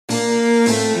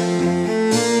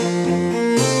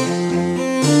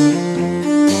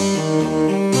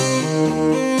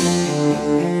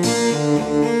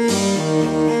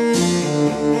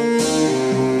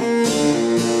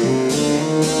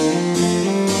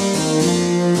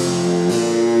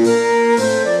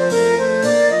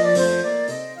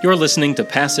You're listening to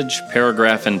Passage,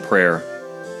 Paragraph, and Prayer.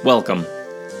 Welcome.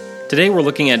 Today we're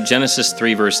looking at Genesis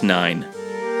 3, verse 9.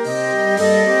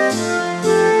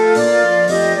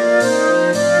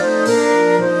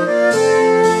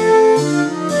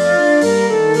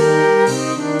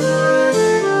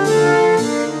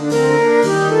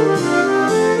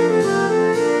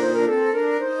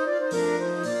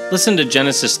 Listen to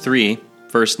Genesis 3,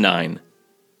 verse 9.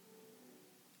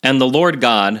 And the Lord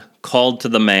God called to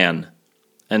the man,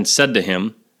 and said to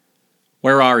him,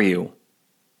 Where are you?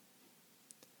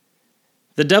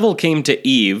 The devil came to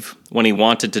Eve when he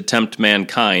wanted to tempt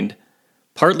mankind,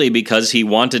 partly because he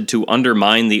wanted to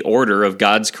undermine the order of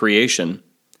God's creation.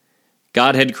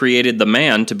 God had created the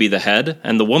man to be the head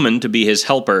and the woman to be his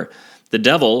helper. The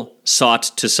devil sought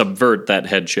to subvert that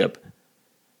headship.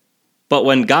 But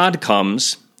when God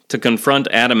comes to confront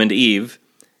Adam and Eve,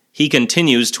 he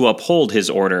continues to uphold his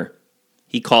order.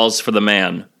 He calls for the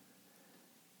man.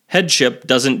 Headship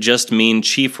doesn't just mean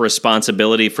chief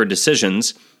responsibility for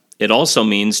decisions, it also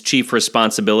means chief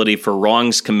responsibility for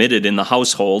wrongs committed in the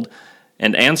household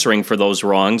and answering for those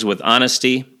wrongs with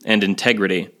honesty and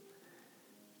integrity.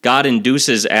 God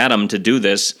induces Adam to do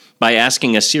this by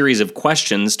asking a series of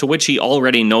questions to which he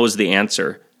already knows the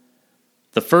answer.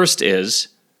 The first is,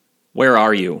 Where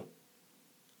are you?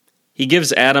 He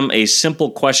gives Adam a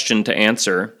simple question to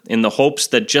answer in the hopes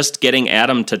that just getting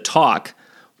Adam to talk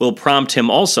will prompt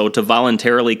him also to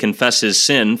voluntarily confess his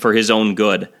sin for his own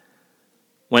good.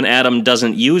 When Adam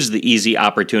doesn't use the easy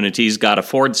opportunities God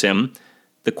affords him,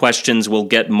 the questions will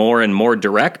get more and more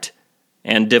direct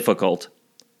and difficult.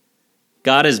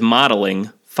 God is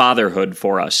modeling fatherhood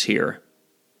for us here.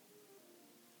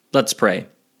 Let's pray.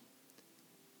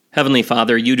 Heavenly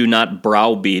Father, you do not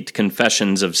browbeat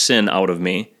confessions of sin out of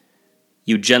me.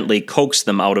 You gently coax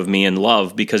them out of me in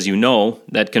love because you know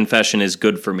that confession is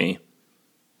good for me.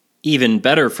 Even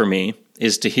better for me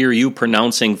is to hear you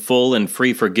pronouncing full and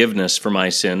free forgiveness for my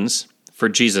sins, for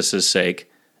Jesus' sake,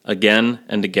 again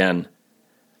and again.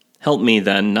 Help me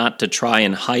then not to try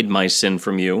and hide my sin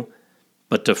from you,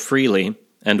 but to freely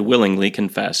and willingly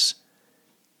confess.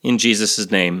 In Jesus'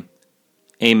 name,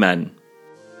 amen.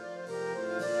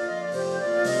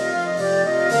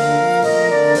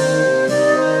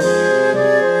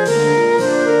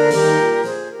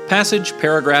 Passage,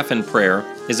 Paragraph, and Prayer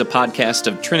is a podcast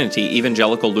of Trinity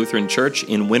Evangelical Lutheran Church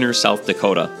in Winner, South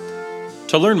Dakota.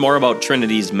 To learn more about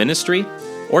Trinity's ministry,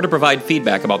 or to provide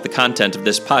feedback about the content of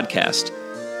this podcast,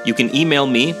 you can email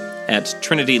me at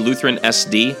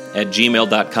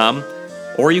trinitylutheransd@gmail.com,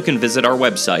 or you can visit our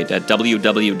website at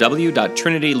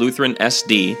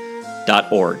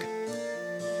www.trinitylutheransd.org.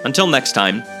 Until next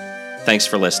time, thanks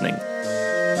for listening.